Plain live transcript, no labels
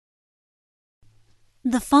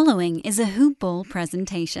The following is a Hoop Ball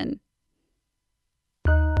presentation.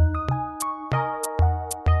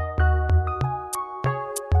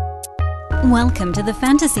 Welcome to the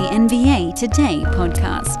Fantasy NBA Today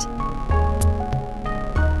podcast.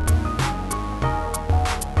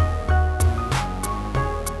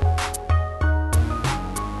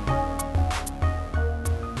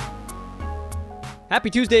 Happy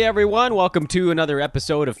Tuesday, everyone. Welcome to another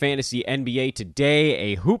episode of Fantasy NBA Today,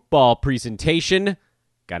 a hoop ball presentation.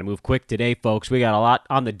 Got to move quick today, folks. We got a lot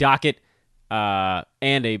on the docket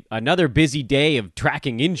and another busy day of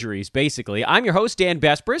tracking injuries, basically. I'm your host, Dan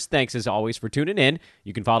Besbris. Thanks, as always, for tuning in.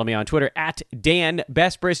 You can follow me on Twitter at Dan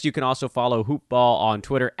Besbris. You can also follow Hoopball on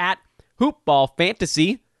Twitter at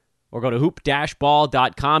HoopBallFantasy or go to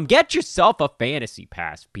hoop-ball.com. Get yourself a fantasy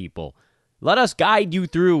pass, people. Let us guide you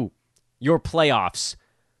through your playoffs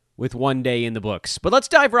with one day in the books. But let's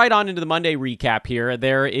dive right on into the Monday recap here.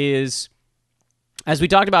 There is, as we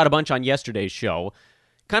talked about a bunch on yesterday's show,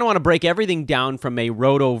 kind of want to break everything down from a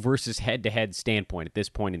roto versus head-to-head standpoint at this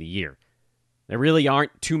point in the year. There really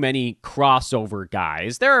aren't too many crossover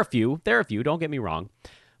guys. There are a few, don't get me wrong.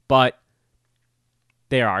 But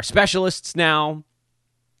there are specialists now,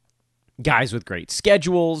 guys with great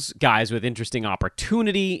schedules, guys with interesting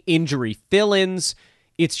opportunity, injury fill-ins.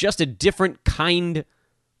 It's just a different kind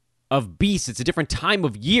of beast. It's a different time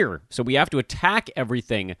of year, so we have to attack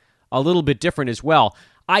everything a little bit different as well.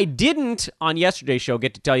 I didn't, on yesterday's show,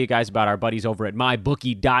 get to tell you guys about our buddies over at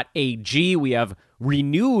mybookie.ag. We have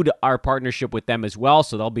renewed our partnership with them as well,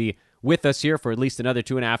 so they'll be with us here for at least another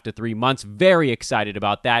 2.5 to 3 months. Very excited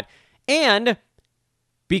about that. And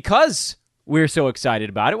because we're so excited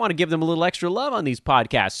about it, I want to give them a little extra love on these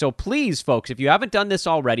podcasts. So please, folks, if you haven't done this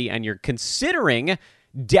already and you're considering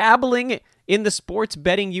dabbling in the sports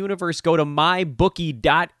betting universe, go to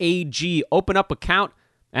mybookie.ag, open up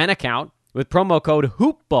an account with promo code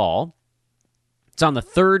HOOPBALL. It's on the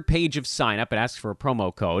third page of sign up. It asks for a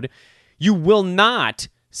promo code. You will not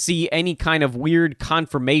see any kind of weird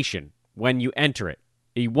confirmation when you enter it.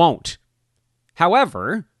 You won't.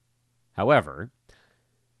 However,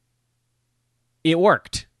 it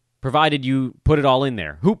worked, provided you put it all in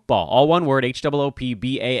there. HoopBall, all one word,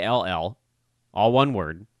 HOOPBALL. All one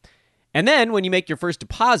word. And then when you make your first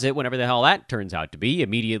deposit, whenever the hell that turns out to be,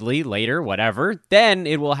 immediately, later, whatever, then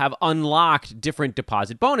it will have unlocked different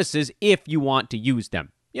deposit bonuses if you want to use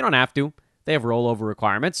them. You don't have to. They have rollover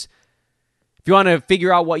requirements. If you want to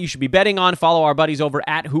figure out what you should be betting on, follow our buddies over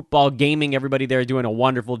at Hoopball Gaming. Everybody there doing a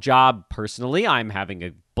wonderful job. Personally, I'm having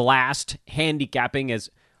a blast handicapping as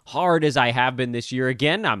hard as I have been this year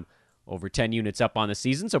again. I'm over 10 units up on the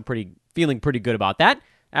season, so feeling pretty good about that.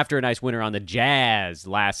 After a nice winner on the Jazz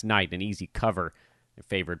last night, an easy cover. They're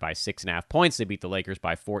favored by 6.5 points. They beat the Lakers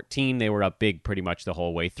by 14. They were up big pretty much the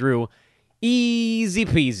whole way through. Easy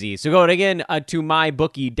peasy. So go again to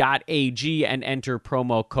mybookie.ag and enter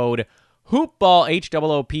promo code HOOPBALL,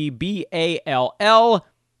 HOOPBALL,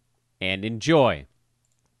 and enjoy.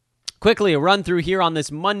 Quickly, a run through here on this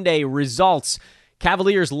Monday results.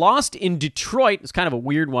 Cavaliers lost in Detroit. It's kind of a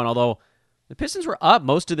weird one, although the Pistons were up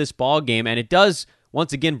most of this ball game, and it does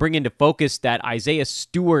once again bring into focus that Isaiah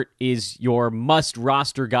Stewart is your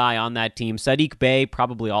must-roster guy on that team. Saddiq Bey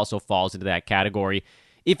probably also falls into that category,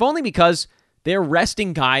 if only because they're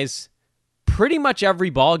resting guys pretty much every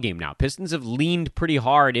ball game now. Pistons have leaned pretty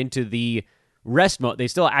hard into the rest mode. They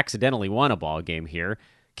still accidentally won a ball game here.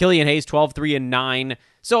 Killian Hayes, 12-3-9.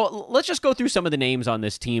 So let's just go through some of the names on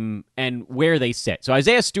this team and where they sit. So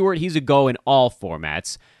Isaiah Stewart, he's a go in all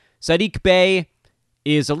formats. Saddiq Bey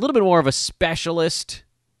is a little bit more of a specialist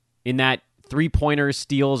in that three-pointers,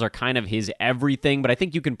 steals are kind of his everything, but I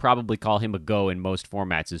think you can probably call him a go in most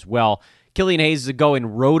formats as well. Killian Hayes is a go in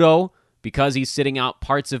roto because he's sitting out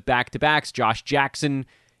parts of back-to-backs. Josh Jackson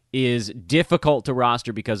is difficult to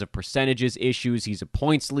roster because of percentages issues. He's a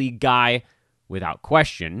points league guy without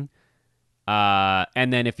question.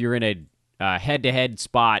 And then if you're in a head-to-head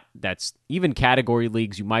spot that's even category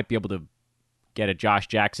leagues, you might be able to get a Josh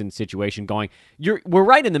Jackson situation going. We're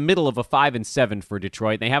right in the middle of a 5-7 for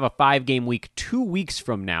Detroit. They have a 5-game week 2 weeks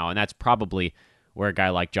from now, and that's probably where a guy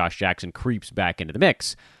like Josh Jackson creeps back into the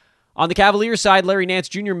mix. On the Cavaliers side, Larry Nance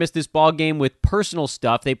Jr. missed this ball game with personal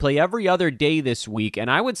stuff. They play every other day this week, and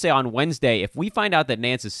I would say on Wednesday, if we find out that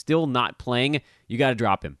Nance is still not playing, you got to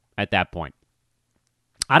drop him at that point.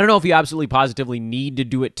 I don't know if you absolutely positively need to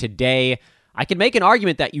do it today. I can make an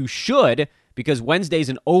argument that you should, because Wednesday's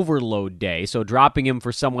an overload day, so dropping him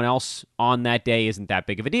for someone else on that day isn't that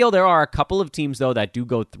big of a deal. There are a couple of teams, though, that do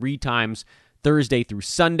go 3 times Thursday through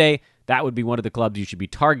Sunday. That would be one of the clubs you should be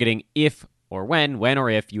targeting if or when or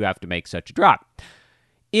if you have to make such a drop.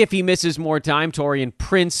 If he misses more time, Taurean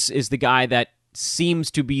Prince is the guy that seems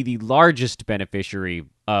to be the largest beneficiary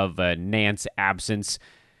of Nance absence.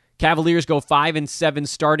 Cavaliers go 5-7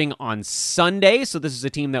 starting on Sunday, so this is a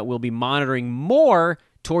team that we'll be monitoring more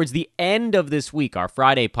towards the end of this week. Our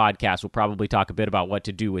Friday podcast will probably talk a bit about what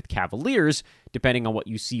to do with Cavaliers, depending on what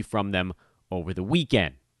you see from them over the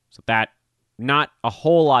weekend. So that, not a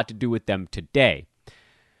whole lot to do with them today.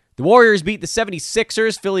 The Warriors beat the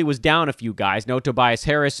 76ers. Philly was down a few guys. No Tobias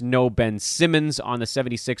Harris, no Ben Simmons on the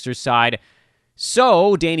 76ers side.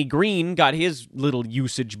 So Danny Green got his little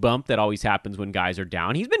usage bump that always happens when guys are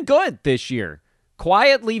down. He's been good this year.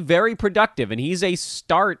 Quietly very productive, and he's a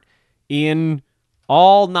start in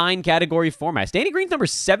all 9 category formats. Danny Green's number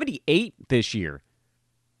 78 this year.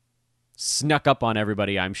 Snuck up on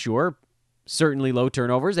everybody, I'm sure. Certainly low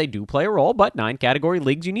turnovers. They do play a role, but 9 category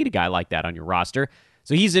leagues, you need a guy like that on your roster.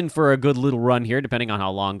 So he's in for a good little run here, depending on how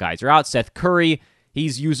long guys are out. Seth Curry,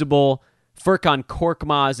 he's usable. Furkan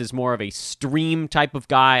Korkmaz is more of a stream type of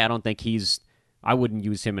guy. I wouldn't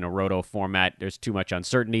use him in a roto format. There's too much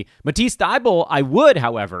uncertainty. Matisse Thybulle, I would,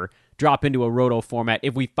 however, drop into a roto format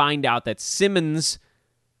if we find out that Simmons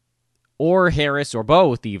or Harris or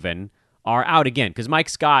both even are out again. Because Mike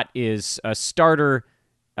Scott is a starter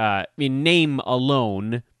in name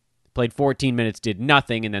alone. Played 14 minutes, did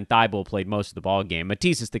nothing, and then Thybulle played most of the ball game.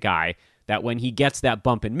 Matisse is the guy that when he gets that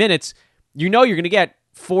bump in minutes, you know you're going to get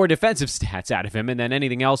 4 defensive stats out of him, and then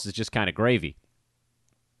anything else is just kind of gravy.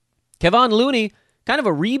 Kevon Looney, kind of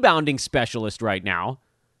a rebounding specialist right now.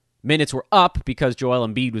 Minutes were up because Joel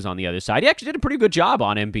Embiid was on the other side. He actually did a pretty good job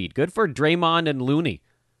on Embiid. Good for Draymond and Looney.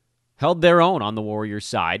 Held their own on the Warriors'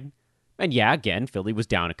 side. And yeah, again, Philly was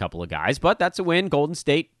down a couple of guys, but that's a win. Golden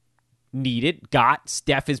State needed, got.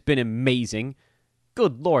 Steph has been amazing.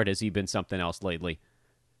 Good Lord, has he been something else lately.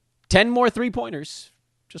 10 more three-pointers.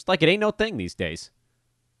 Just like it ain't no thing these days.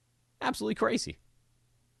 Absolutely crazy.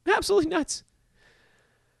 Absolutely nuts.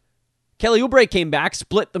 Kelly Oubre came back,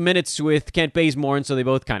 split the minutes with Kent Bazemore, and so they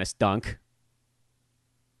both kind of stunk.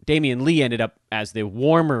 Damian Lee ended up as the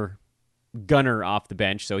warmer gunner off the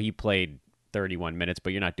bench, so he played 31 minutes,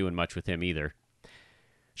 but you're not doing much with him either.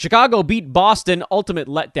 Chicago beat Boston, ultimate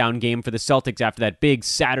letdown game for the Celtics after that big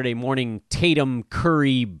Saturday morning Tatum,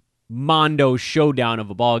 Curry, Mondo showdown of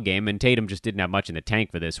a ball game, and Tatum just didn't have much in the tank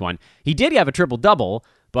for this one. He did have a triple-double,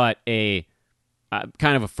 but a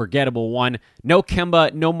kind of a forgettable one. No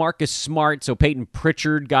Kemba, no Marcus Smart, so Peyton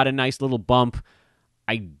Pritchard got a nice little bump.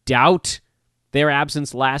 I doubt their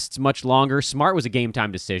absence lasts much longer. Smart was a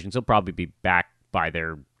game-time decision, so he'll probably be back by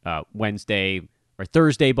their Wednesday or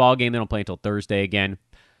Thursday ball game. They don't play until Thursday again.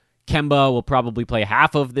 Kemba will probably play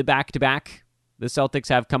half of the back-to-back the Celtics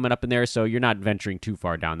have coming up in there, so you're not venturing too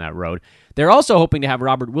far down that road. They're also hoping to have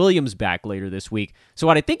Robert Williams back later this week. So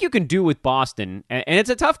what I think you can do with Boston, and it's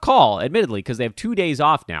a tough call, admittedly, because they have 2 days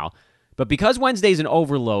off now, but because Wednesday's an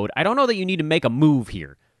overload, I don't know that you need to make a move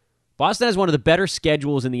here. Boston has one of the better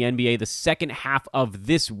schedules in the NBA the second half of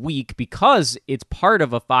this week because it's part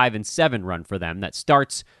of a 5-7 run for them that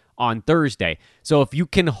starts on Thursday. So if you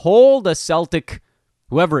can hold a Celtic,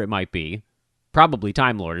 whoever it might be, probably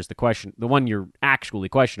Time Lord is the question, the one you're actually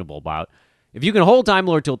questionable about. If you can hold Time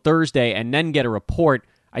Lord till Thursday and then get a report,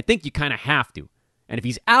 I think you kind of have to. And if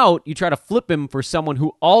he's out, you try to flip him for someone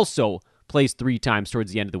who also plays 3 times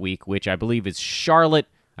towards the end of the week, which I believe is Charlotte.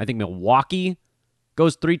 I think Milwaukee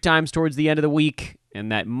goes 3 times towards the end of the week, and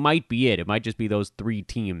that might be it. It might just be those 3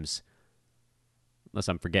 teams, unless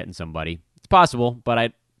I'm forgetting somebody. It's possible, but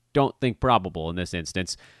I don't think probable in this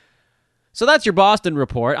instance. So that's your Boston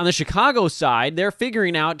report. On the Chicago side, they're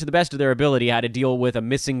figuring out, to the best of their ability, how to deal with a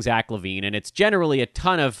missing Zach LaVine, and it's generally a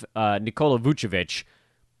ton of Nikola Vucevic.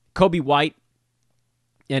 Kobe White,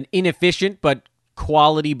 an inefficient but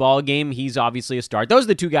quality ball game. He's obviously a start. Those are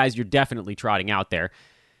the 2 guys you're definitely trotting out there.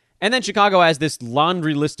 And then Chicago has this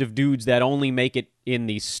laundry list of dudes that only make it in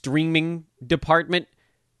the streaming department.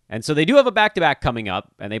 And so they do have a back-to-back coming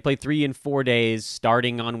up, and they play 3 in 4 days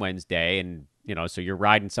starting on Wednesday, and so you're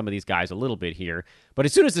riding some of these guys a little bit here. But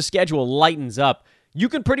as soon as the schedule lightens up, you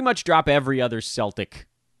can pretty much drop every other Celtic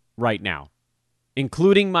right now,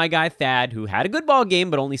 including my guy Thad, who had a good ball game,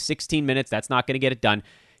 but only 16 minutes. That's not going to get it done.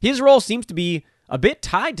 His role seems to be a bit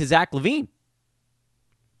tied to Zach LaVine.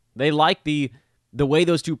 They like the way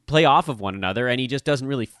those two play off of one another, and he just doesn't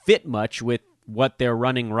really fit much with what they're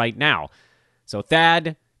running right now. So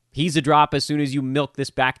Thad, he's a drop as soon as you milk this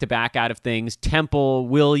back-to-back out of things. Temple,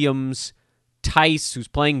 Williams, Tice, who's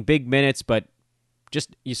playing big minutes, but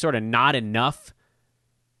just you sort of not enough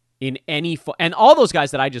in any... and all those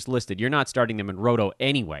guys that I just listed, you're not starting them in Roto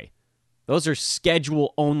anyway. Those are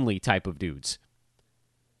schedule-only type of dudes.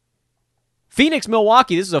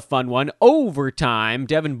 Phoenix-Milwaukee, this is a fun one. Overtime.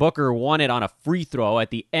 Devin Booker won it on a free throw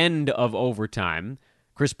at the end of overtime.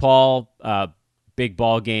 Chris Paul, big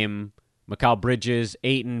ball game. Mikal Bridges,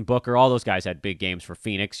 Ayton, Booker, all those guys had big games for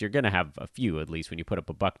Phoenix. You're going to have a few, at least, when you put up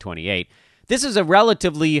a $128. This is a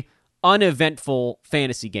relatively uneventful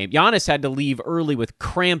fantasy game. Giannis had to leave early with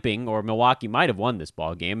cramping, or Milwaukee might have won this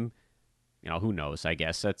ball game. Who knows, I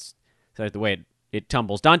guess. That's the way it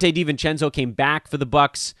tumbles. Dante DiVincenzo came back for the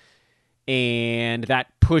Bucks, and that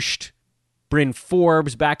pushed Bryn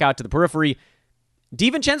Forbes back out to the periphery.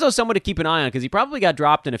 DiVincenzo is someone to keep an eye on because he probably got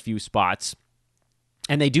dropped in a few spots.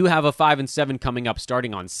 And they do have a 5-7 coming up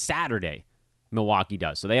starting on Saturday. Milwaukee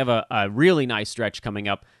does. So they have a really nice stretch coming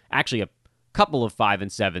up. Actually, a couple of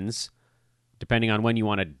 5-7s, depending on when you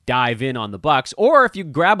want to dive in on the Bucks. Or if you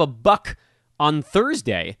grab a buck on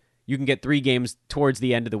Thursday, you can get 3 games towards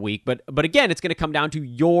the end of the week. But again, it's going to come down to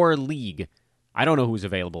your league. I don't know who's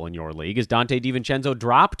available in your league. Is Dante DiVincenzo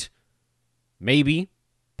dropped? Maybe.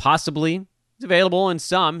 Possibly. He's available in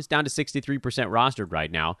some. He's down to 63% rostered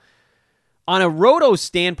right now. On a roto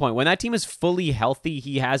standpoint, when that team is fully healthy,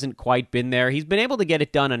 he hasn't quite been there. He's been able to get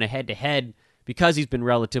it done on a head-to-head because he's been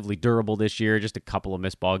relatively durable this year, just a couple of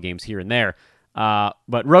missed ball games here and there.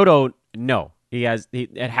 But roto, no.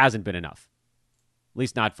 It hasn't been enough. At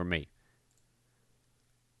least not for me.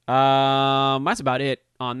 That's about it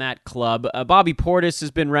on that club. Bobby Portis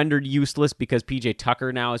has been rendered useless because PJ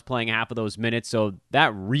Tucker now is playing half of those minutes, so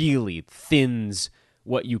that really thins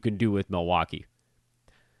what you can do with Milwaukee.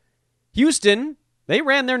 Houston, they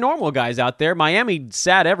ran their normal guys out there. Miami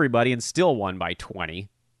sat everybody and still won by 20.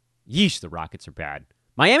 Yeesh, the Rockets are bad.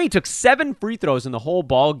 Miami took 7 free throws in the whole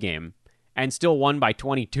ball game and still won by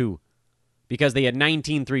 22 because they had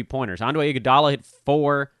 19 three-pointers. Andre Iguodala hit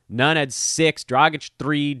 4, Nunn had 6, Dragic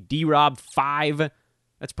 3, D-Rob 5.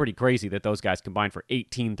 That's pretty crazy that those guys combined for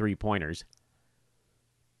 18 three-pointers.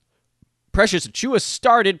 Precious Achiuwa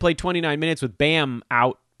started, played 29 minutes with Bam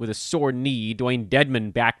out with a sore knee. Dwayne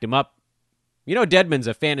Dedmon backed him up. Dedmon's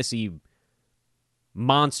a fantasy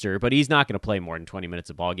monster, but he's not going to play more than 20 minutes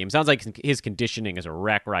a ball game. Sounds like his conditioning is a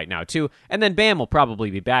wreck right now, too. And then Bam will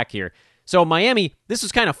probably be back here. So Miami, this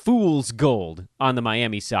is kind of fool's gold on the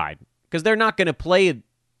Miami side because they're not going to play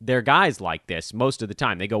their guys like this most of the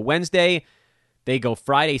time. They go Wednesday, they go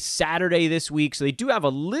Friday, Saturday this week, so they do have a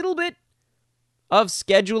little bit of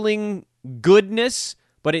scheduling goodness,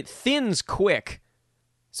 but it thins quick.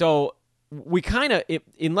 So we kind of,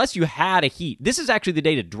 unless you had a heat, this is actually the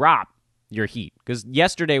day to drop your heat because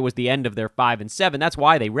yesterday was the end of their 5-7. That's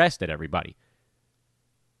why they rested everybody.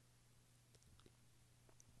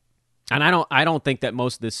 And I don't think that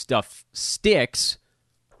most of this stuff sticks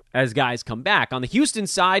as guys come back. On the Houston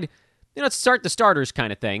side, it's start the starters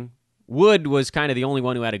kind of thing. Wood was kind of the only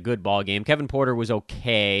one who had a good ball game. Kevin Porter was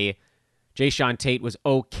okay. Jayshawn Tate was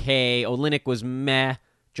okay. Olynyk was meh.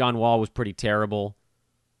 John Wall was pretty terrible.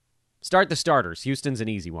 Start the starters. Houston's an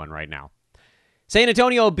easy one right now. San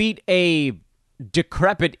Antonio beat a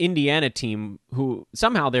decrepit Indiana team who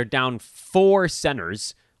somehow they're down 4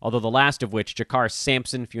 centers, although the last of which, Jakar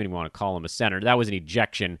Sampson, if you even want to call him a center, that was an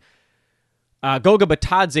ejection. Goga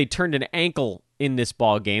Batadze turned an ankle in this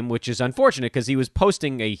ball game, which is unfortunate because he was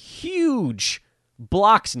posting a huge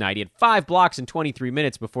blocks night. He had 5 blocks in 23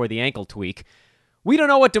 minutes before the ankle tweak. We don't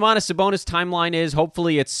know what Domantas Sabonis' timeline is.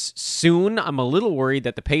 Hopefully it's soon. I'm a little worried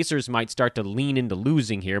that the Pacers might start to lean into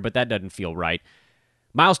losing here, but that doesn't feel right.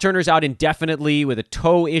 Miles Turner's out indefinitely with a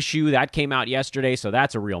toe issue. That came out yesterday, so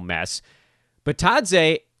that's a real mess.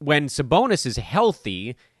 Batadze, when Sabonis is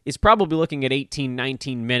healthy, is probably looking at 18,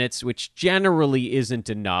 19 minutes, which generally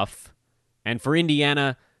isn't enough. And for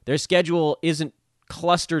Indiana, their schedule isn't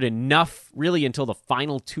clustered enough really until the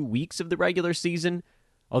final 2 weeks of the regular season.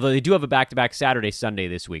 Although they do have a back-to-back Saturday, Sunday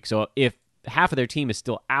this week. So if half of their team is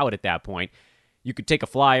still out at that point, you could take a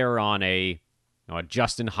flyer on a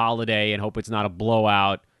Justin Holiday and hope it's not a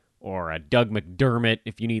blowout, or a Doug McDermott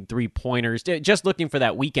if you need 3-pointers. Just looking for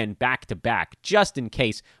that weekend back-to-back, just in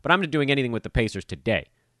case. But I'm not doing anything with the Pacers today.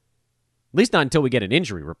 At least not until we get an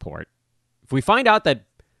injury report. If we find out that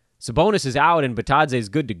Sabonis is out and Batadze is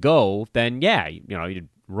good to go, then yeah, you'd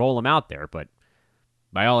roll him out there. But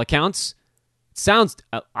by all accounts, it sounds,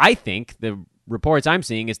 I think, the reports I'm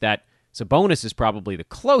seeing is that Sabonis is probably the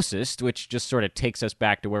closest, which just sort of takes us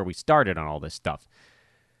back to where we started on all this stuff.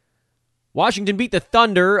 Washington beat the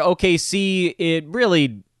Thunder. OKC, it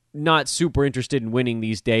really not super interested in winning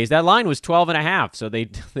these days. That line was 12.5, so they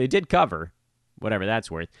did cover, whatever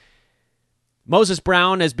that's worth. Moses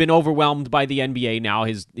Brown has been overwhelmed by the NBA now.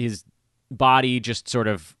 His body just sort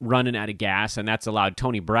of running out of gas, and that's allowed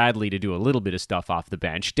Tony Bradley to do a little bit of stuff off the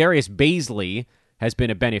bench. Darius Bazley has been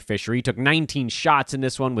a beneficiary. He took 19 shots in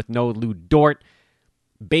this one with no Lou Dort.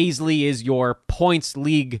 Baisley is your points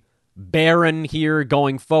league baron here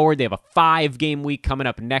going forward. They have a 5-game week coming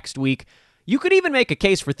up next week. You could even make a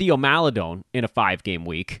case for Theo Maledon in a 5-game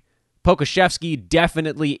week. Pokusevski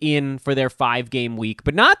definitely in for their 5-game week,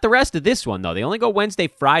 but not the rest of this one, though. They only go Wednesday,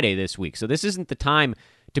 Friday this week, so this isn't the time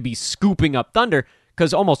to be scooping up Thunder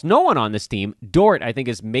because almost no one on this team, Dort, I think,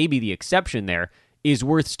 is maybe the exception there, is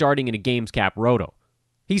worth starting in a games cap roto.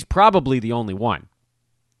 He's probably the only one.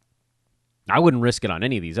 I wouldn't risk it on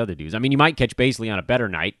any of these other dudes. I mean, you might catch Baisley on a better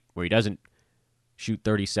night where he doesn't shoot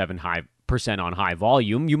 37% on high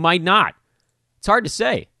volume. You might not. It's hard to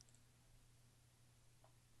say.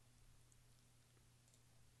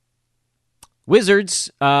 Wizards,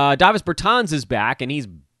 Davis Bertans is back, and he's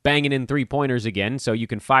banging in three-pointers again, so you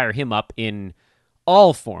can fire him up in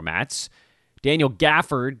all formats. Daniel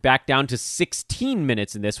Gafford back down to 16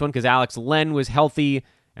 minutes in this one because Alex Len was healthy,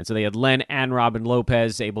 and so they had Len and Robin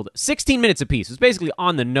Lopez able to... 16 minutes apiece. It was basically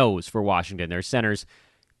on the nose for Washington. Their centers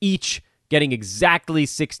each getting exactly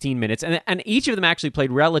 16 minutes, and each of them actually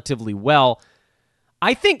played relatively well.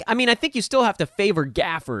 I think you still have to favor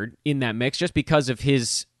Gafford in that mix just because of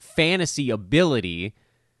his fantasy ability,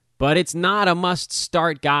 but it's not a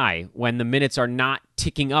must-start guy when the minutes are not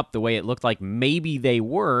ticking up the way it looked like maybe they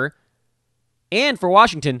were. And for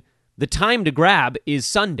Washington, the time to grab is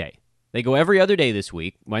Sunday. They go every other day this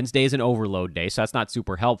week. Wednesday is an overload day, so that's not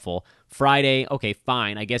super helpful. Friday, okay,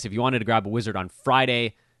 fine. I guess if you wanted to grab a Wizard on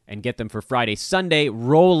Friday and get them for Friday, Sunday,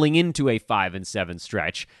 rolling into a 5-7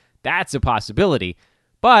 stretch, that's a possibility.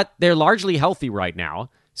 But they're largely healthy right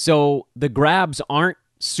now, so the grabs aren't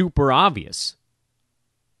super obvious.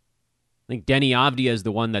 I think Denny Avdia is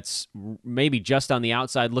the one that's maybe just on the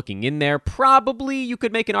outside looking in there. Probably you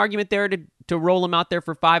could make an argument there to roll him out there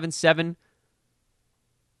for 5-7.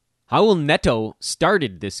 Raul Neto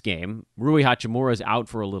started this game. Rui Hachimura's out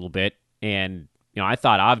for a little bit, and I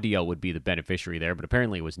thought Avdia would be the beneficiary there, but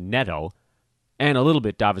apparently it was Neto, and a little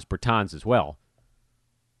bit Davis Bertans as well.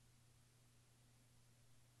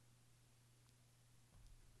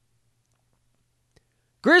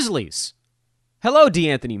 Grizzlies. Hello,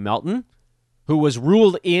 DeAnthony Melton, who was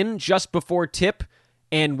ruled in just before tip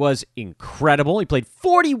and was incredible. He played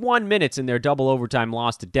 41 minutes in their double overtime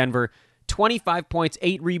loss to Denver. 25 points,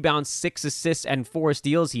 8 rebounds, 6 assists, and 4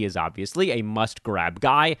 steals. He is obviously a must-grab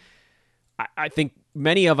guy. I think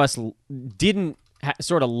many of us didn't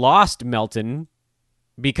sort of lost Melton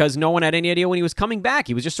because no one had any idea when he was coming back.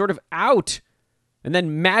 He was just sort of out, and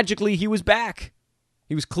then magically he was back.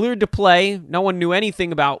 He was cleared to play. No one knew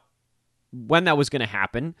anything about when that was going to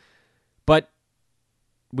happen. But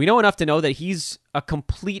we know enough to know that he's a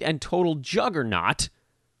complete and total juggernaut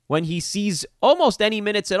when he sees almost any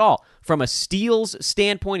minutes at all. From a steals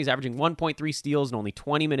standpoint, he's averaging 1.3 steals in only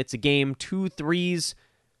 20 minutes a game, 2 threes.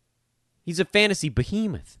 He's a fantasy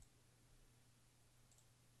behemoth.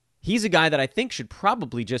 He's a guy that I think should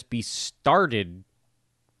probably just be started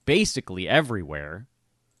basically everywhere.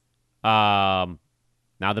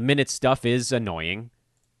 Now, the minute stuff is annoying.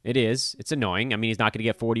 It is. It's annoying. I mean, he's not going to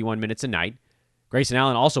get 41 minutes a night. Grayson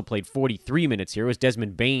Allen also played 43 minutes here. It was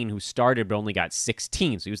Desmond Bane who started but only got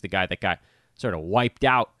 16, so he was the guy that got sort of wiped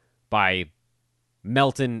out by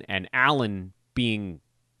Melton and Allen being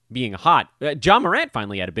hot. John Morant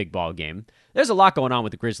finally had a big ball game. There's a lot going on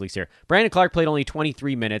with the Grizzlies here. Brandon Clark played only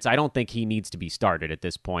 23 minutes. I don't think he needs to be started at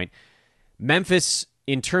this point. Memphis,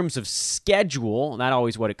 in terms of schedule, not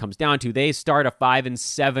always what it comes down to, they start a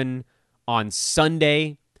 5-7 on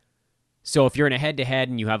Sunday. So if you're in a head-to-head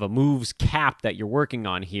and you have a moves cap that you're working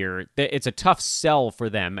on here, it's a tough sell for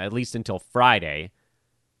them, at least until Friday.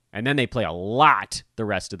 And then they play a lot the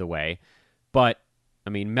rest of the way. But,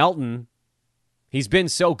 I mean, Melton, he's been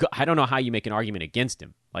so good. I don't know how you make an argument against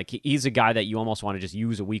him. Like, he's a guy that you almost want to just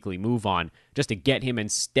use a weekly move on just to get him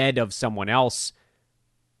instead of someone else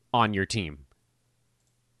on your team.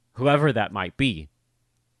 Whoever that might be.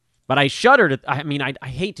 But I shudder I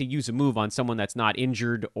hate to use a move on someone that's not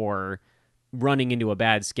injured or running into a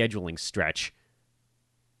bad scheduling stretch.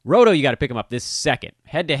 Roto, you got to pick him up this second.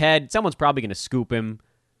 Head-to-head, someone's probably going to scoop him.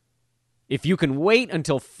 If you can wait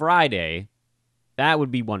until Friday, that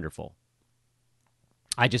would be wonderful.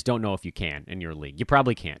 I just don't know if you can in your league. You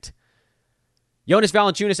probably can't. Jonas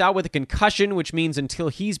Valanciunas out with a concussion, which means until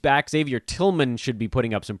he's back, Xavier Tillman should be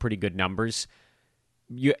putting up some pretty good numbers.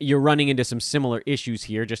 You're running into some similar issues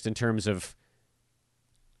here, just in terms of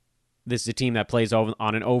this is a team that plays on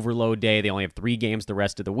an overload day. They only have 3 games the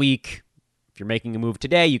rest of the week. If you're making a move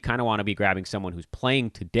today, you kind of want to be grabbing someone who's playing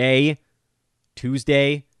today,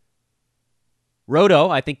 Tuesday. Roto,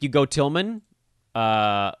 I think you go Tillman.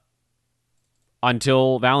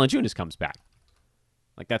 until Valanciunas comes back.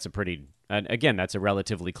 Like, that's that's a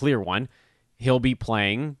relatively clear one. He'll be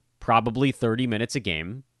playing probably 30 minutes a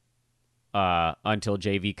game until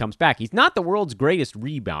JV comes back. He's not the world's greatest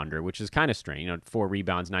rebounder, which is kind of strange. 4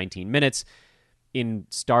 rebounds, 19 minutes. In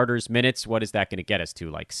starters minutes, what is that going to get us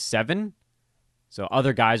to? Like 7? So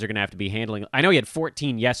other guys are going to have to be handling. I know he had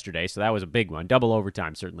 14 yesterday, so that was a big one. Double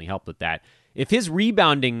overtime certainly helped with that. If his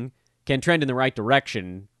rebounding can trend in the right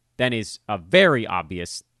direction, then is a very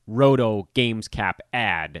obvious Roto games cap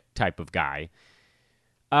ad type of guy.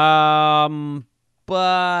 But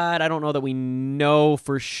I don't know that we know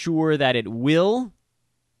for sure that it will.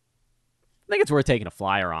 I think it's worth taking a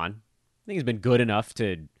flyer on. I think he's been good enough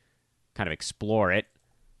to kind of explore it.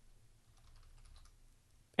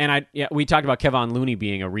 And we talked about Kevon Looney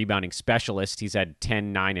being a rebounding specialist. He's had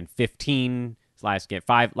 10, 9, and 15. His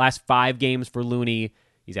last 5 games for Looney,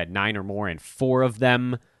 he's had 9 or more in 4 of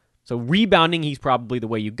them. So rebounding, he's probably the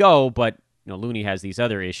way you go, but Looney has these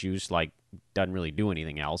other issues, like doesn't really do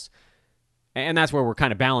anything else. And that's where we're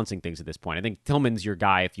kind of balancing things at this point. I think Tillman's your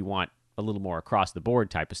guy if you want a little more across-the-board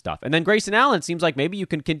type of stuff. And then Grayson Allen seems like maybe you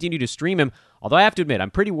can continue to stream him, although I have to admit,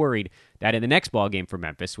 I'm pretty worried that in the next ball game for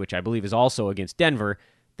Memphis, which I believe is also against Denver,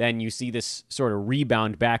 then you see this sort of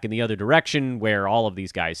rebound back in the other direction where all of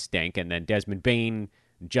these guys stink, and then Desmond Bane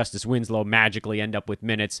and Justice Winslow magically end up with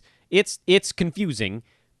minutes. It's confusing,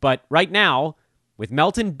 but right now, with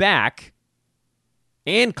Melton back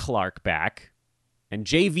and Clark back and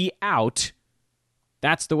JV out,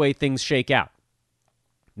 that's the way things shake out.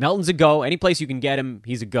 Melton's a go. Any place you can get him,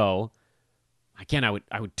 he's a go. Again, I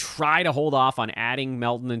would try to hold off on adding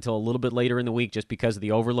Melton until a little bit later in the week just because of the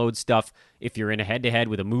overload stuff if you're in a head-to-head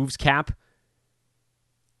with a moves cap.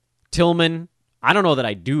 Tillman, I don't know that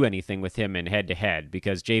I do anything with him in head-to-head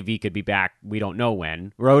because JV could be back. We don't know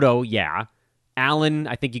when. Roto, yeah. Allen,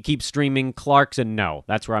 I think you keep streaming. Clarkson, no.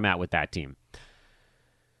 That's where I'm at with that team.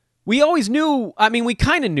 We always knew, we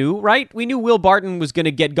kind of knew, right? We knew Will Barton was going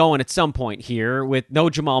to get going at some point here with no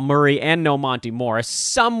Jamal Murray and no Monty Morris.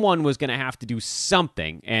 Someone was going to have to do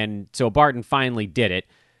something, and so Barton finally did it.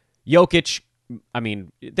 Jokic,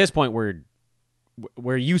 at this point,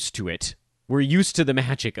 we're used to it. We're used to the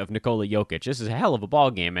magic of Nikola Jokic. This is a hell of a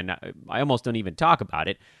ball game, and I almost don't even talk about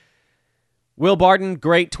it. Will Barton,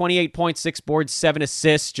 great, 28 points, 6 boards, 7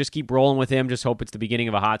 assists. Just keep rolling with him. Just hope it's the beginning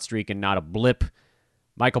of a hot streak and not a blip.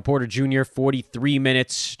 Michael Porter Jr., 43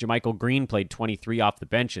 minutes. JaMychal Green played 23 off the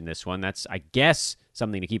bench in this one. That's, I guess,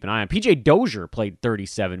 something to keep an eye on. PJ Dozier played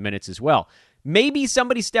 37 minutes as well. Maybe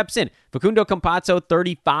somebody steps in. Facundo Campazzo,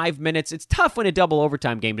 35 minutes. It's tough in a double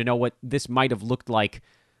overtime game to know what this might have looked like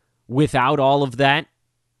without all of that.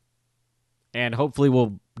 And hopefully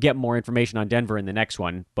we'll get more information on Denver in the next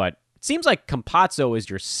one. But it seems like Campazzo is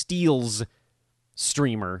your steals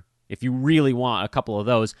streamer if you really want a couple of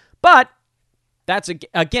those. But that's,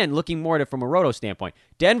 again, looking more at it from a Roto standpoint.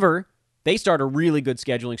 Denver, they start a really good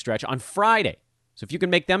scheduling stretch on Friday. So if you can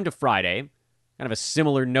make them to Friday, kind of a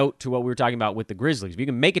similar note to what we were talking about with the Grizzlies. If you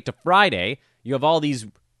can make it to Friday, you have all these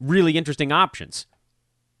really interesting options.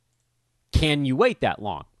 Can you wait that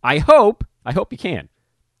long? I hope you can.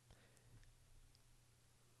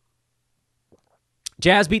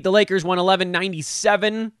 Jazz beat the Lakers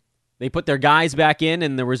 111-97. They put their guys back in,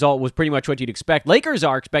 and the result was pretty much what you'd expect. Lakers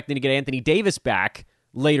are expecting to get Anthony Davis back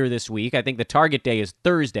later this week. I think the target day is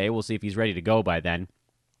Thursday. We'll see if he's ready to go by then.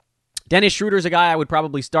 Dennis Schroeder's a guy I would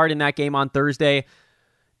probably start in that game on Thursday.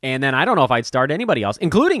 And then I don't know if I'd start anybody else,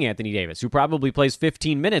 including Anthony Davis, who probably plays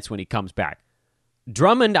 15 minutes when he comes back.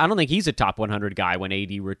 Drummond, I don't think he's a top 100 guy when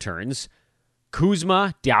AD returns.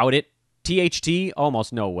 Kuzma, doubt it. THT,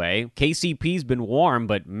 almost no way. KCP's been warm,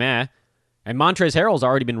 but meh. And Montrezl Harrell's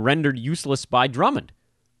already been rendered useless by Drummond.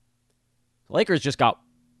 The Lakers just got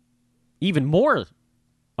even more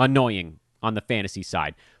annoying on the fantasy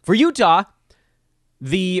side. For Utah,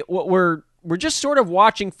 we're just sort of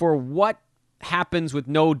watching for what happens with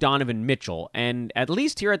no Donovan Mitchell. And at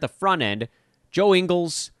least here at the front end, Joe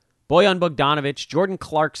Ingles, Bojan Bogdanovic, Jordan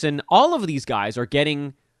Clarkson, all of these guys are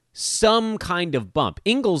getting some kind of bump.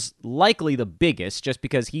 Ingles likely the biggest, just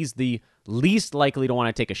because he's the least likely to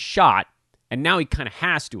want to take a shot. And now he kind of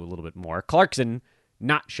has to a little bit more. Clarkson,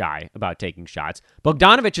 not shy about taking shots.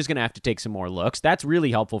 Bogdanovic is going to have to take some more looks. That's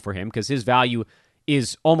really helpful for him because his value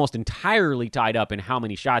is almost entirely tied up in how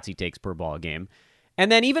many shots he takes per ball game.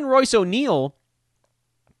 And then even Royce O'Neal,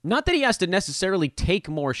 not that he has to necessarily take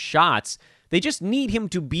more shots, they just need him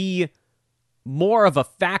to be more of a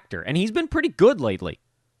factor. And he's been pretty good lately.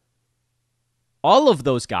 All of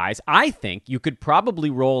those guys, I think you could probably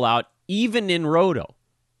roll out even in Roto.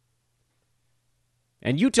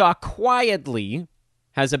 And Utah quietly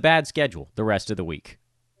has a bad schedule the rest of the week.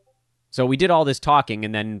 So we did all this talking,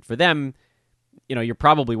 and then for them, you're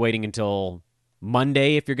probably waiting until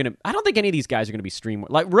Monday if you're going to... I don't think any of these guys are going to be streamed.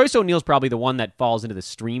 Like, Royce O'Neal's probably the one that falls into the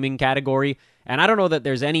streaming category, and I don't know that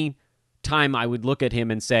there's any time I would look at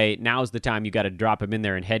him and say, now's the time you got to drop him in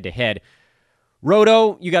there in head-to-head.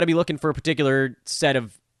 Roto, you got to be looking for a particular set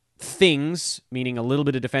of things, meaning a little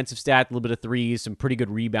bit of defensive stat, a little bit of threes, some pretty good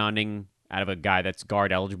rebounding out of a guy that's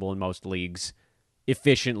guard eligible in most leagues,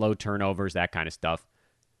 efficient, low turnovers, that kind of stuff.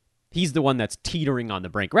 He's the one that's teetering on the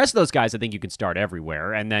brink. The rest of those guys, I think you can start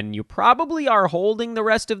everywhere. And then you probably are holding the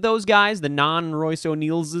rest of those guys, the non-Royce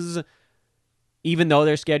O'Neal's, even though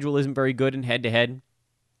their schedule isn't very good in head-to-head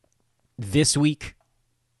this week.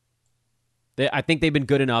 I think they've been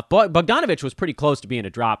good enough. But Bogdanovich was pretty close to being a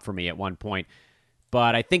drop for me at one point.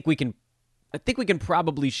 But I think we can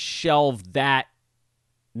probably shelve that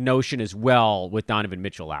notion as well with Donovan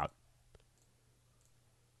Mitchell out.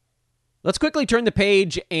 Let's quickly turn the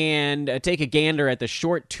page and take a gander at the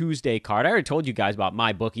short Tuesday card. I already told you guys about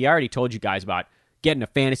MyBookie. I already told you guys about getting a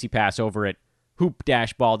fantasy pass over at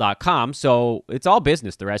hoop-ball.com, so it's all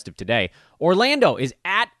business the rest of today. Orlando is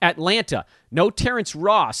at Atlanta. No Terrence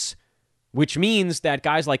Ross, which means that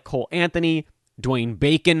guys like Cole Anthony, Dwayne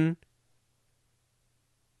Bacon,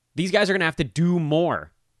 these guys are going to have to do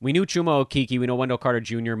more. We knew Chuma Okeke. We know Wendell Carter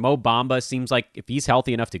Jr. Mo Bamba seems like if he's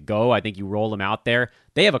healthy enough to go, I think you roll him out there.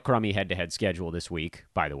 They have a crummy head-to-head schedule this week,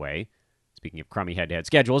 by the way. Speaking of crummy head-to-head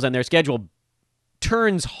schedules, and their schedule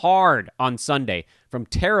turns hard on Sunday from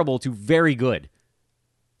terrible to very good.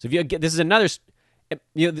 So if you get, this is another...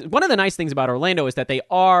 one of the nice things about Orlando is that they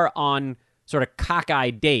are on sort of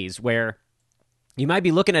cockeyed days where you might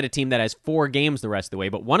be looking at a team that has 4 games the rest of the way,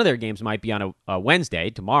 but one of their games might be on a Wednesday,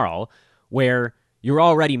 tomorrow, where you're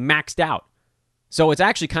already maxed out. So it's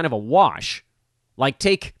actually kind of a wash. Like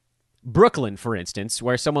take Brooklyn, for instance,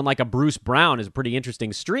 where someone like a Bruce Brown is a pretty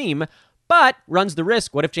interesting stream, but runs the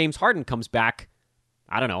risk. What if James Harden comes back,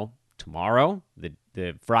 I don't know, tomorrow,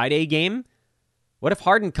 the Friday game? What if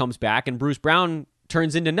Harden comes back and Bruce Brown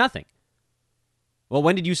turns into nothing? Well,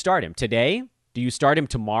 when did you start him? Today? Do you start him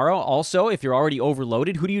tomorrow? Also, if you're already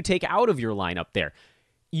overloaded, who do you take out of your lineup there?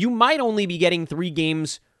 You might only be getting 3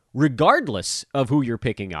 games regardless of who you're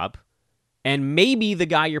picking up, and maybe the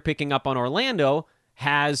guy you're picking up on Orlando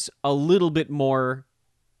has a little bit more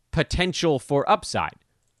potential for upside.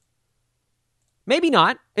 Maybe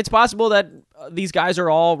not. It's possible that these guys are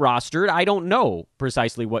all rostered. I don't know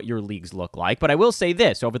precisely what your leagues look like, but I will say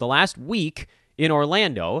this. Over the last week in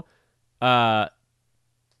Orlando, there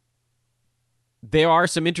are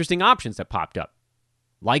some interesting options that popped up,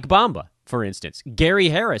 like Bamba, for instance. Gary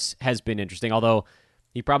Harris has been interesting, although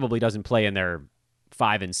he probably doesn't play in their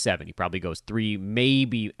 5 and 7. He probably goes 3,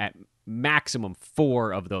 maybe at maximum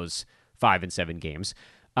 4 of those 5 and 7 games.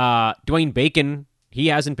 Dwayne Bacon, he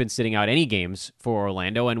hasn't been sitting out any games for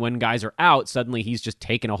Orlando, and when guys are out, suddenly he's just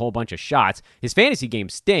taking a whole bunch of shots. His fantasy game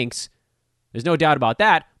stinks. There's no doubt about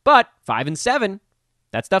that, but 5 and 7,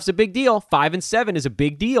 that stuff's a big deal. 5 and 7 is a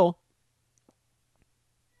big deal.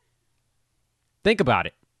 Think about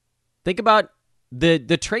it. Think about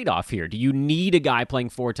the trade-off here. Do you need a guy playing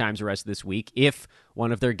 4 times the rest of this week if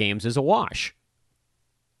one of their games is a wash?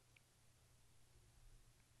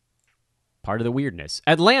 Part of the weirdness.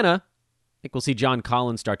 Atlanta, I think we'll see John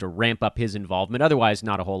Collins start to ramp up his involvement. Otherwise,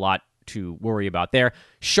 not a whole lot to worry about there.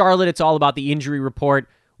 Charlotte, it's all about the injury report.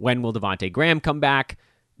 When will Devontae Graham come back?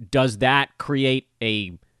 Does that create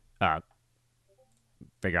a...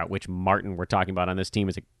 figure out which Martin we're talking about on this team.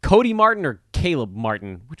 Is it Cody Martin or Caleb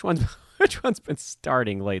Martin? Which one's been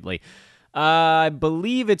starting lately? I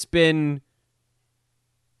believe it's been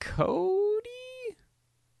Cody.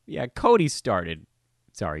 Yeah, Cody started.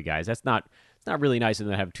 Sorry, guys. It's not really nice of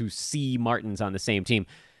them to have 2 C Martins on the same team.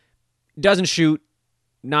 Doesn't shoot.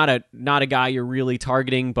 Not a guy you're really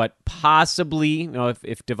targeting, but possibly,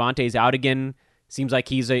 if Devontae's out again, seems like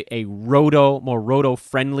he's a more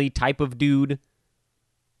roto-friendly type of dude.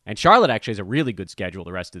 And Charlotte actually has a really good schedule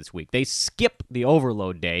the rest of this week. They skip the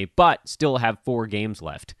overload day, but still have 4 games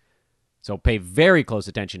left. So pay very close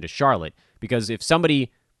attention to Charlotte, because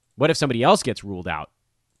what if somebody else gets ruled out?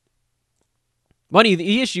 One of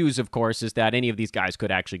the issues, of course, is that any of these guys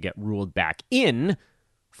could actually get ruled back in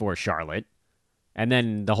for Charlotte, and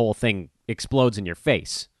then the whole thing explodes in your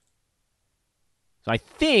face. So I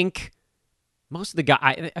think...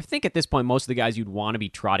 I think at this point, most of the guys you'd want to be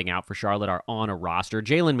trotting out for Charlotte are on a roster.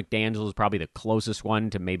 Jalen McDaniels is probably the closest one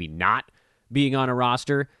to maybe not being on a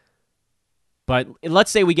roster. But let's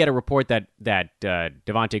say we get a report that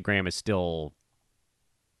Devontae Graham is still,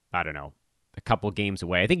 I don't know, a couple games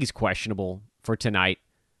away. I think he's questionable for tonight.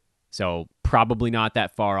 So probably not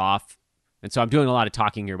that far off. And so I'm doing a lot of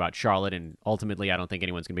talking here about Charlotte, and ultimately I don't think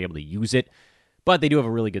anyone's going to be able to use it. But they do have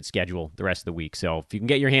a really good schedule the rest of the week. So if you can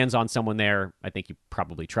get your hands on someone there, I think you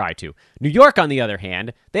probably try to. New York, on the other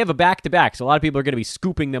hand, they have a back-to-back. So a lot of people are going to be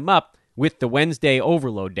scooping them up with the Wednesday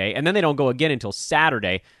overload day. And then they don't go again until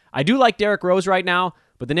Saturday. I do like Derrick Rose right now,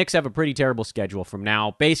 but the Knicks have a pretty terrible schedule from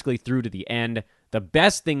now, basically through to the end. The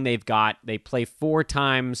best thing they've got, they play 4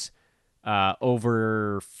 times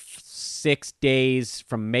over 6 days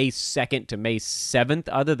from May 2nd to May 7th.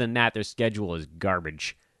 Other than that, their schedule is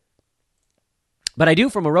garbage. But I do,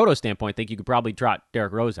 from a roto standpoint, think you could probably trot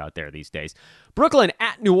Derrick Rose out there these days. Brooklyn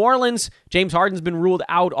at New Orleans. James Harden's been ruled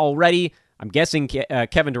out already. I'm guessing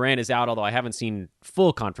Kevin Durant is out, although I haven't seen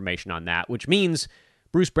full confirmation on that, which means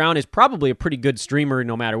Bruce Brown is probably a pretty good streamer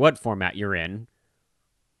no matter what format you're in.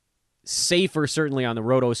 Safer, certainly, on the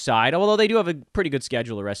roto side, although they do have a pretty good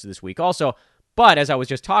schedule the rest of this week also. But as I was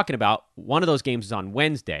just talking about, one of those games is on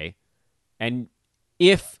Wednesday, and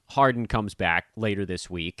if Harden comes back later this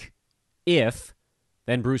week,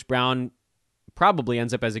 then Bruce Brown probably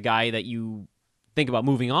ends up as a guy that you think about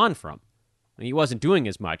moving on from. He wasn't doing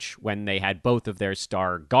as much when they had both of their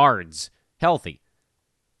star guards healthy.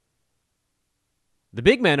 The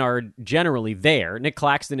big men are generally there. Nick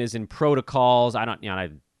Claxton is in protocols. I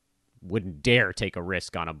wouldn't dare take a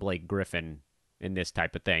risk on a Blake Griffin in this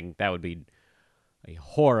type of thing. That would be a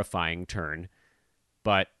horrifying turn.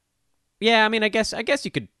 But yeah, I mean, I guess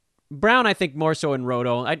you could. Brown, I think, more so in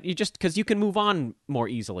roto. Just because you can move on more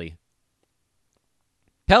easily.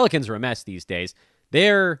 Pelicans are a mess these days.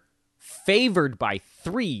 They're favored by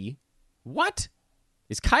 3. What?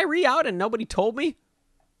 Is Kyrie out and nobody told me?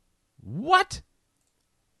 What?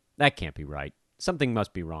 That can't be right. Something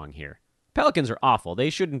must be wrong here. Pelicans are awful. They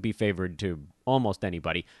shouldn't be favored to almost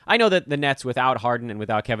anybody. I know that the Nets without Harden and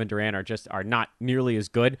without Kevin Durant are not nearly as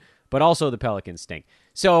good, but also the Pelicans stink.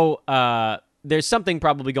 So, there's something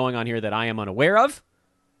probably going on here that I am unaware of,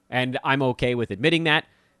 and I'm okay with admitting that.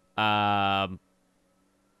 I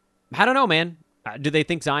don't know, man. Do they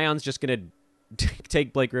think Zion's just going to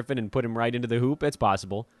take Blake Griffin and put him right into the hoop? It's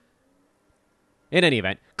possible. In any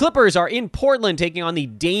event, Clippers are in Portland taking on the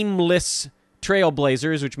Dameless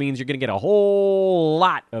Trailblazers, which means you're going to get a whole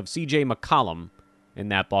lot of C.J. McCollum in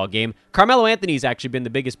that ball game. Carmelo Anthony's actually been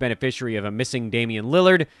the biggest beneficiary of a missing Damian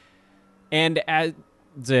Lillard, and as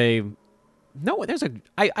I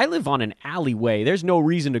live on an alleyway. There's no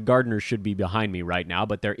reason a gardener should be behind me right now,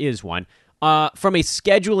 but there is one. From a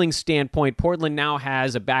scheduling standpoint, Portland now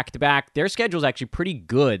has a back-to-back. Their schedule's actually pretty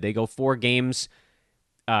good. They go 4 games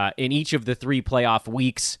in each of the 3 playoff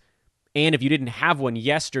weeks. And if you didn't have one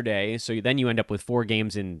yesterday, so then you end up with 4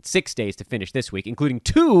 games in 6 days to finish this week, including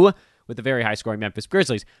 2 with the very high-scoring Memphis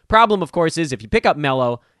Grizzlies. Problem, of course, is if you pick up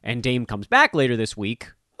Melo and Dame comes back later this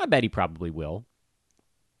week, I bet he probably will.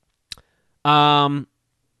 Then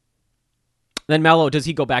Melo, does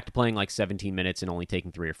he go back to playing like 17 minutes and only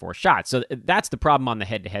taking 3 or 4 shots? So that's the problem on the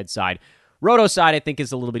head-to-head side. Roto side, I think,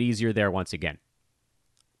 is a little bit easier there once again.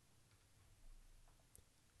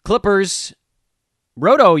 Clippers,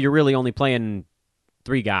 Roto, you're really only playing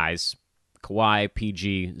 3 guys. Kawhi,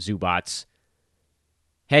 PG, Zubats.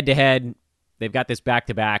 Head-to-head, they've got this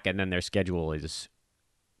back-to-back, and then their schedule is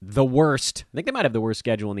the worst. I think they might have the worst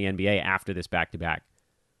schedule in the NBA after this back-to-back.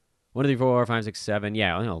 1, 2, 3, 4, 5, 6, 7.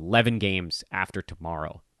 Yeah, 11 games after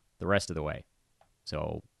tomorrow, the rest of the way.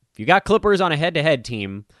 So if you got Clippers on a head-to-head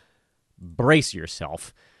team, brace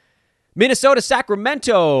yourself. Minnesota,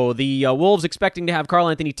 Sacramento. The Wolves expecting to have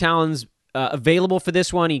Karl-Anthony Towns available for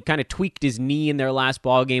this one. He kind of tweaked his knee in their last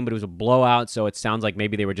ball game, but it was a blowout, so it sounds like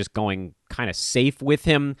maybe they were just going kind of safe with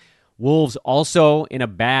him. Wolves also in a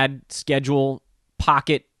bad schedule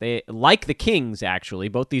pocket. They like the Kings, actually.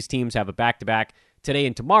 Both these teams have a back-to-back today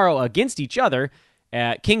and tomorrow against each other.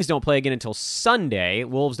 Kings don't play again until Sunday.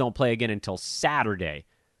 Wolves don't play again until Saturday.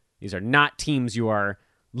 These are not teams you are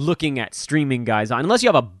looking at streaming guys on, unless you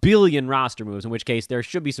have a billion roster moves, in which case there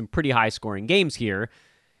should be some pretty high-scoring games here.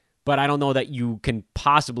 But I don't know that you can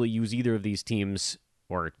possibly use either of these teams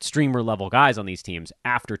or streamer-level guys on these teams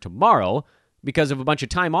after tomorrow because of a bunch of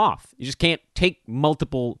time off. You just can't take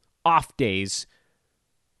multiple off days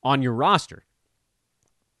on your roster.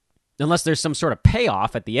 Unless there's some sort of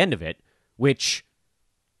payoff at the end of it, which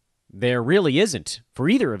there really isn't for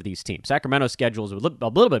either of these teams. Sacramento's schedule is a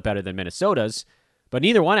little bit better than Minnesota's, but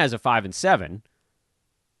neither one has a 5-7.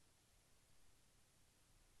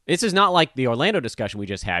 This is not like the Orlando discussion we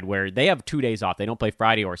just had, where they have 2 days off. They don't play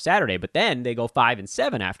Friday or Saturday, but then they go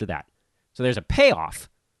 5-7 after that. So there's a payoff.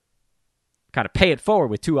 Kind of pay it forward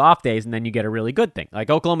with 2 off days, and then you get a really good thing. Like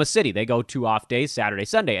Oklahoma City, they go 2 off days, Saturday,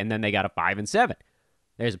 Sunday, and then they got a 5-7.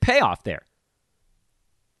 There's a payoff there.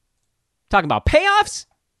 Talking about payoffs?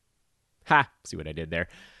 Ha, see what I did there.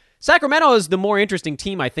 Sacramento is the more interesting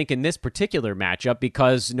team, I think, in this particular matchup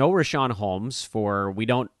because no Richaun Holmes for we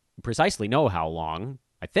don't precisely know how long.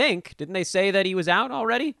 I think. Didn't they say that he was out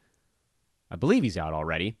already? I believe he's out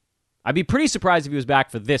already. I'd be pretty surprised if he was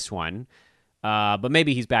back for this one, but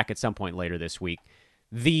maybe he's back at some point later this week.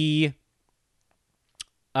 The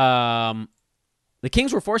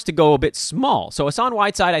Kings were forced to go a bit small. So Hassan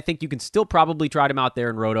Whiteside, I think you can still probably trot him out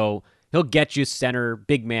there in Roto. He'll get you center,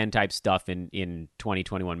 big man type stuff in 20,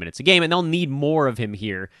 21 minutes a game, and they'll need more of him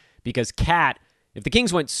here because Cat, if the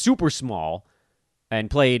Kings went super small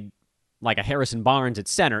and played like a Harrison Barnes at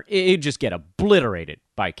center, it'd just get obliterated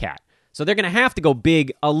by Cat. So they're going to have to go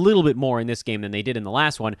big a little bit more in this game than they did in the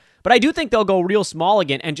last one. But I do think they'll go real small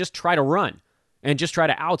again and just try to run and just try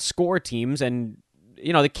to outscore teams. And,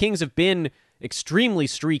 the Kings have been extremely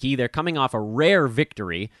streaky. They're coming off a rare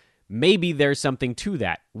victory. Maybe there's something to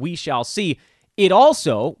that. We shall see. It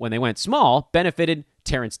also, when they went small, benefited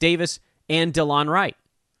Terrence Davis and DeLon Wright.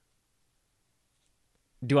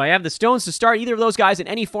 Do I have the stones to start either of those guys in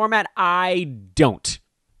any format? I don't.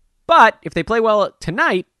 But if they play well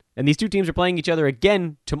tonight, and these two teams are playing each other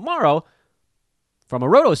again tomorrow, from a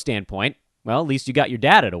Roto standpoint, well, at least you got your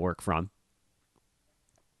data to work from.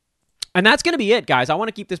 And that's going to be it, guys. I want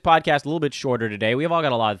to keep this podcast a little bit shorter today. We have all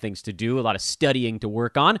got a lot of things to do, a lot of studying to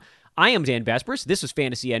work on. I am Dan Besbris. This is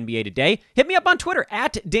Fantasy NBA Today. Hit me up on Twitter,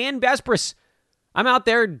 @Dan_Besbris. I'm out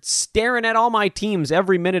there staring at all my teams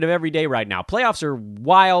every minute of every day right now. Playoffs are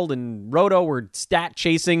wild, and Roto, we're stat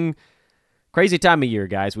chasing. Crazy time of year,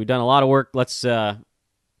 guys. We've done a lot of work. Let's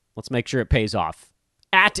make sure it pays off.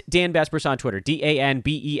 @Dan_Besbris on Twitter,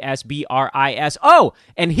 DANBESBRIS. Oh,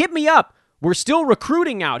 and hit me up. We're still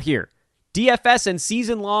recruiting out here. DFS and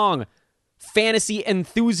season-long fantasy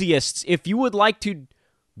enthusiasts. If you would like to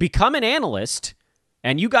become an analyst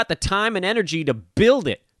and you got the time and energy to build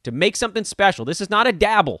it, to make something special, this is not a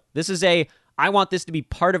dabble. This is I want this to be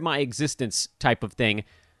part of my existence type of thing.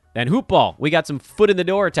 Then Hoopball, we got some foot in the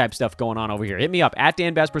door type stuff going on over here. Hit me up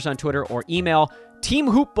 @Dan_Besbris on Twitter or email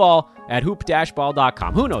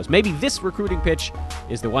teamhoopball@hoop-ball.com. Who knows? Maybe this recruiting pitch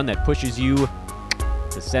is the one that pushes you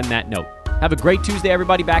to send that note. Have a great Tuesday,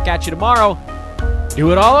 everybody. Back at you tomorrow.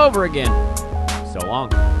 Do it all over again. So long.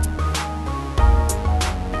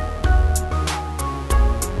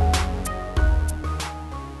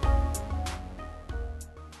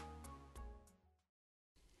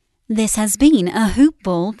 This has been a Hoop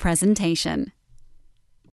Ball presentation.